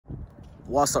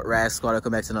What's up, Rad Squad?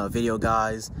 Welcome back to another video,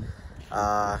 guys.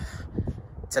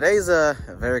 Today's a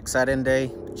very exciting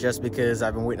day just because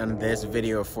I've been waiting on this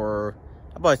video for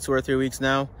about 2 or 3 weeks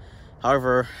now.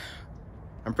 However,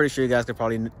 I'm pretty sure you guys could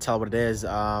probably tell what it is.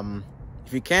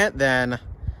 If you can't, then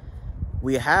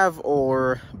we have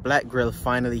our black grill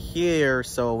finally here.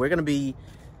 So we're gonna be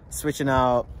switching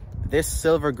out this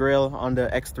silver grill on the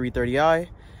X3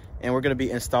 and we're gonna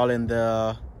be installing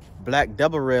the black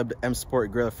double ribbed M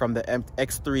Sport grill from the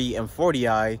X3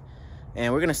 M40i,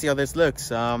 and we're gonna see how this looks.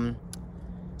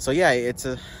 So yeah,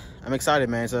 I'm excited,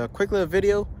 man. It's a quick little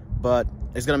video, but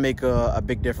it's gonna make a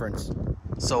big difference.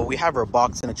 So we have our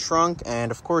box in the trunk, and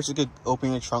of course you could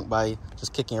open your trunk by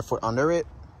just kicking your foot under it,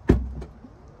 and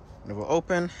it will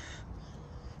open.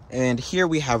 And here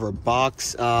we have our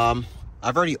box. I've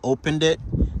already opened it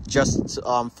just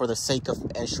for the sake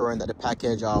of ensuring that the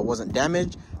package wasn't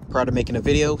damaged prior to making a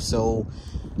video. So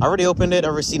I already opened it,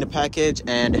 I've already seen the package,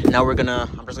 and now I'm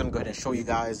just gonna go ahead and show you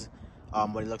guys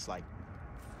what it looks like.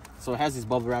 So it has these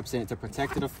bubble wraps in it to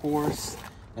protect it, of course,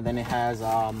 and then it has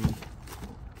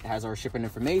our shipping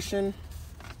information.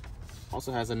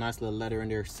 Also has a nice little letter in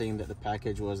there saying that the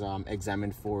package was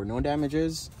examined for no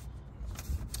damages.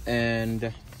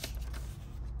 And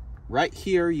right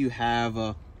here you have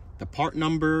the part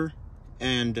number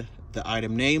and the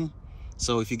item name.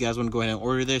 So if you guys want to go ahead and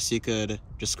order this, you could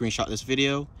just screenshot this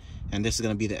video, and this is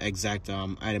going to be the exact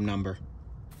item number.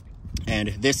 And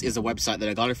this is a website that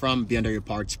I got it from, BMW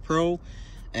Parts Pro.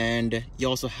 And you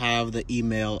also have the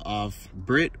email of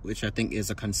Brit, which I think is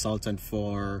a consultant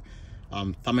for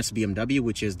Thomas BMW,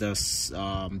 which is the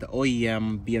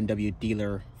OEM BMW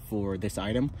dealer for this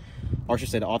item, or I should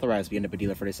say the authorized BMW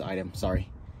dealer for this item, sorry.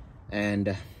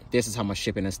 And this is how much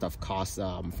shipping and stuff costs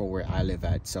for where I live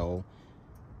at, so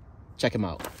check him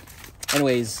out.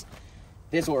 Anyways,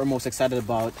 this is what we're most excited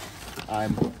about.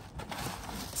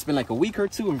 It's been like a week or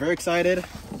two. I'm very excited,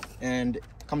 and it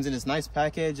comes in this nice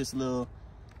package. Just a little,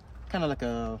 kind of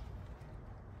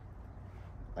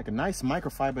like a nice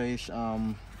microfiber-ish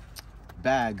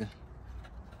bag.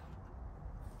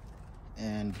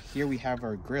 And here we have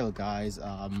our grill, guys.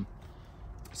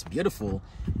 It's beautiful.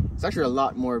 It's actually a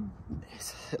lot more,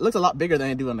 it looks a lot bigger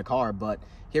than I do on the car, but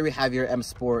here we have your M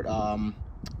Sport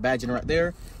badging right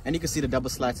there, and you can see the double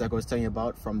slats that I was telling you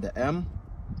about from the M.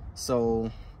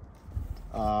 So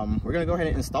we're gonna go ahead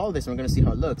and install this, and we're gonna see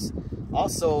how it looks.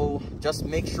 Also, just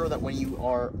make sure that when you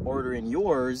are ordering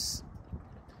yours,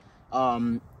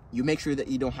 you make sure that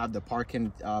you don't have the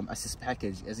parking assist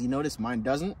package. As you notice, mine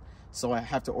doesn't, so I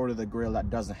have to order the grill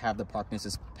that doesn't have the parking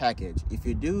assist package. If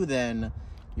you do, then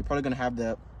you're probably gonna have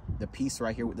the piece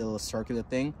right here with the little circular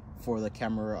thing for the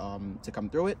camera to come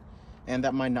through it, and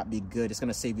that might not be good. It's going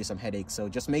to save you some headaches. So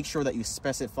just make sure that you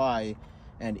specify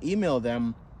and email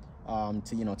them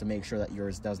to make sure that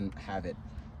yours doesn't have it.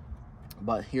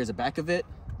 But here's the back of it.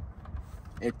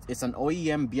 It's an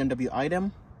OEM BMW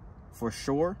item for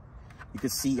sure. You can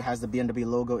see it has the BMW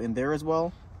logo in there as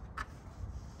well,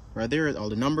 right there, all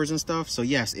the numbers and stuff. So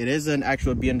yes, it is an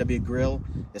actual BMW grill.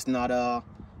 It's not a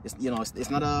it's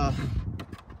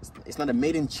not a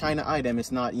made in China item.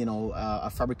 It's not,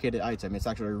 a fabricated item. It's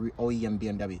actually a OEM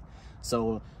BMW.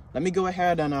 So let me go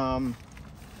ahead and I'm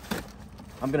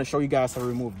gonna show you guys how to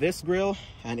remove this grill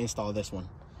and install this one.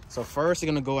 So first,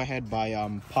 you're gonna go ahead by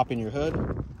popping your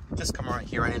hood. Just come right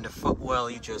here and in the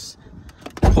footwell, you just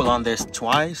pull on this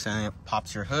twice and it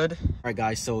pops your hood. All right,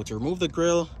 guys, so to remove the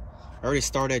grill, I already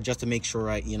started just to make sure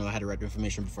I had the right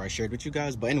information before I shared with you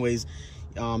guys. But anyways,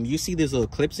 you see these little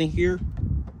clips in here.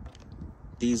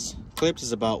 These clips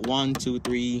is about 1, 2,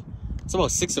 3, it's about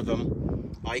 6 of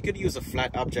them. You could use a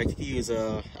flat object. You could use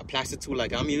a plastic tool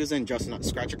like I'm using, just not to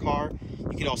scratch a car.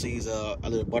 You could also use a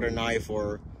little butter knife,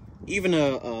 or even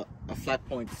a flat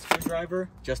point screwdriver,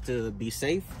 just to be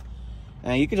safe.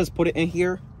 And you can just put it in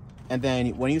here, and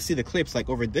then when you see the clips like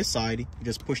over this side, you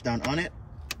just push down on it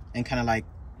and kind of like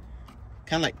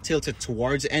tilt it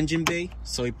towards the engine bay,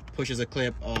 so it pushes a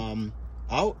clip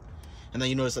out, and then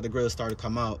you notice that the grill is starting to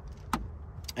come out.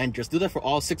 And just do that for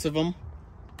all 6 of them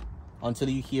until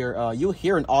you hear you'll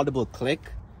hear an audible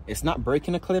click. It's not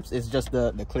breaking the clips, it's just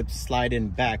the clips sliding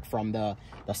back from the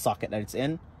socket that it's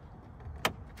in.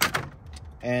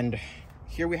 And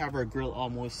here we have our grill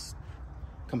almost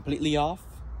completely off.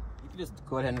 You can just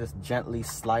go ahead and just gently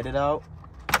slide it out,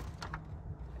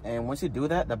 and once you do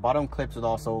that, the bottom clips will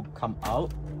also come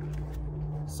out.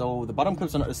 So the bottom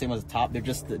clips are not the same as the top. They're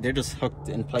just hooked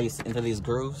in place into these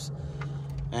grooves.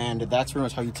 And that's pretty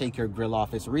much how you take your grill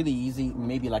off. It's really easy,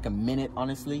 maybe like a minute,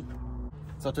 honestly.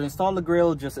 So to install the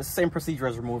grill, just the same procedure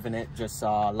as removing it. Just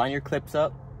line your clips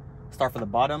up, start from the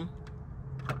bottom,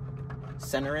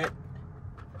 center it,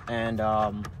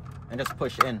 and just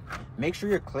push in. Make sure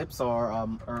your clips are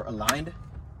aligned.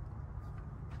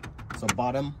 So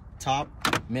bottom, top,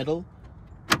 middle,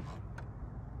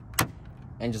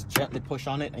 and just gently push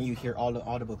on it, and you hear all the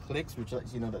audible clicks, which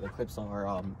lets you know that the clips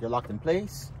are they're locked in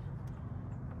place.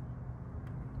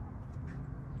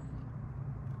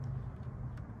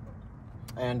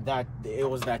 And it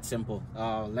was that simple.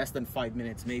 Less than 5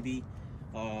 minutes maybe.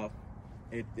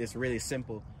 It's really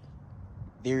simple.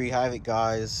 There you have it,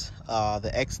 guys.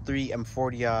 The X3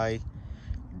 M40i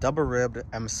double ribbed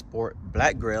M Sport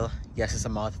black grille. Yes, it's a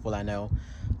mouthful, I know.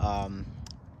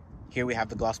 Here we have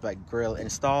the gloss black grille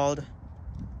installed.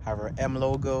 Have our M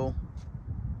logo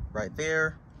right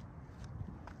there.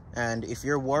 And if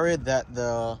you're worried that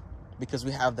because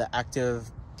we have the active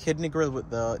kidney grille with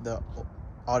the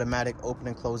automatic open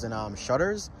and closing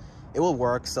shutters, it will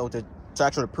work. So to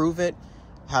actually prove it,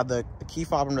 have the key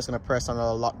fob. I'm just going to press on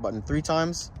the lock button 3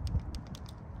 times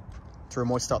to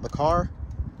remote start the car,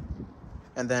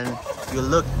 and then if you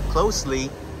look closely,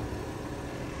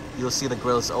 you'll see the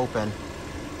grills open.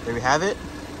 There you have it,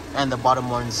 and the bottom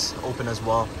one's open as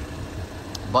well.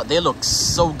 But they look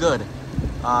so good.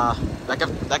 Like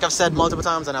I've said multiple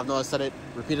times, and I've know I've said it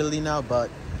repeatedly now, but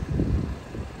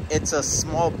it's a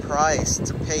small price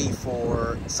to pay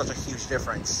for such a huge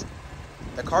difference.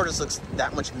 The car just looks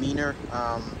that much meaner.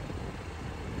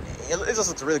 It just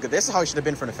looks really good. This is how it should have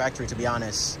been from the factory, to be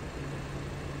honest.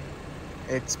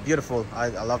 It's beautiful. I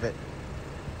love it.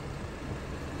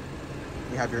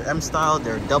 You have your M style.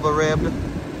 They're double ribbed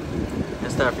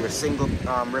instead of your single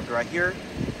ribbed right here.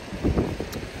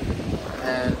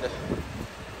 And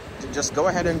just go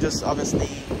ahead and just obviously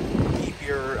keep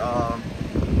your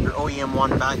OEM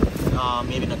one back,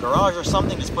 maybe in the garage or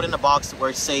something. Just put in a box where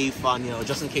it's safe, on, you know,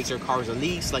 just in case your car is a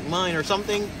lease like mine or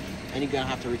something, and you're gonna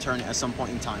have to return it at some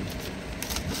point in time.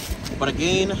 But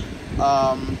again,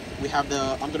 we have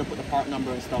I'm gonna put the part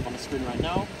number and stuff on the screen right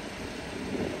now.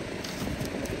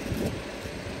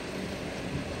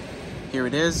 Here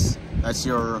it is. That's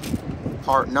your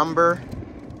part number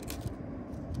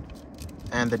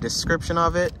and the description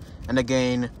of it. And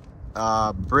again,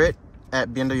 Britt at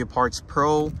BMW Parts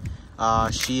Pro,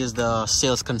 she is the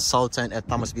sales consultant at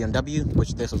Thomas BMW,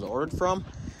 which this was ordered from.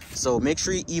 So make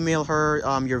sure you email her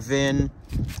your VIN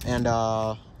and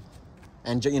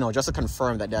you know, just to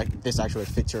confirm that this actually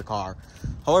fits your car.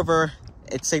 However,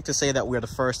 it's safe to say that we're the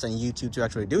first on YouTube to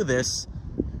actually do this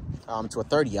to a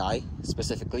 30i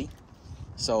specifically.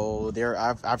 So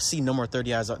I've seen no more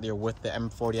 30is out there with the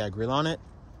M40i grill on it.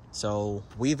 So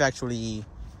we've actually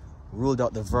ruled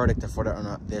out the verdict of whether or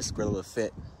not this grill will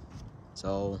fit.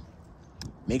 So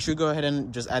make sure you go ahead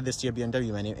and just add this to your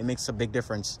BMW, man. It makes a big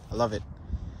difference. I love it.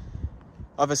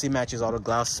 Obviously matches all the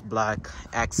gloss black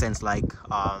accents, like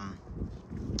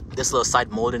this little side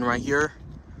molding right here,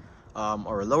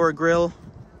 or a lower grill.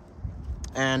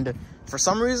 And for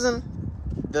some reason,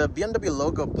 the BMW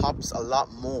logo pops a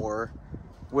lot more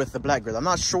with the black grill. I'm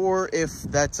not sure if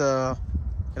that's a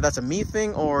me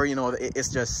thing, or, you know, it's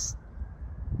just,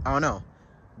 I don't know.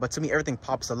 But to me, everything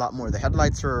pops a lot more. The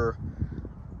headlights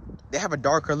they have a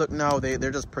darker look now.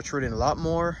 They're just protruding a lot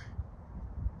more.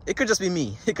 It could just be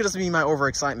me. It could just be my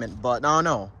overexcitement, but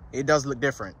no, it does look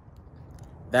different.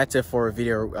 That's it for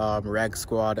video, Rag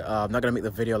Squad. I'm not gonna make the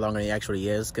video longer than it actually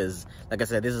is, because like I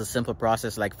said, this is a simple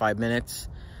process, like 5 minutes.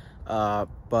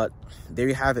 But there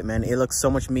you have it, man. It looks so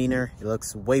much meaner. It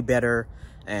looks way better,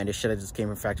 and it should have just came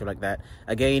from factory like that.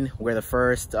 Again, we're the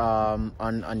first on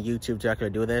YouTube to actually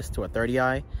do this to a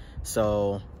 30i,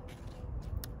 so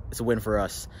it's a win for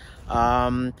us.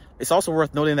 It's also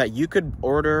worth noting that you could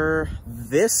order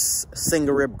this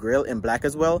single rib grill in black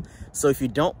as well. So if you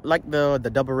don't like the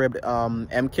double ribbed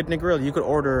M kidney grill, you could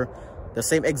order the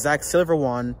same exact silver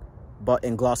one, but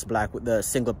in gloss black with the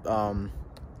single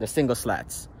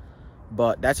slats.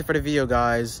 But that's it for the video,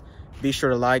 guys. Be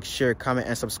sure to like, share, comment,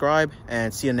 and subscribe,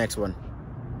 and see you next one.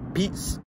 Peace.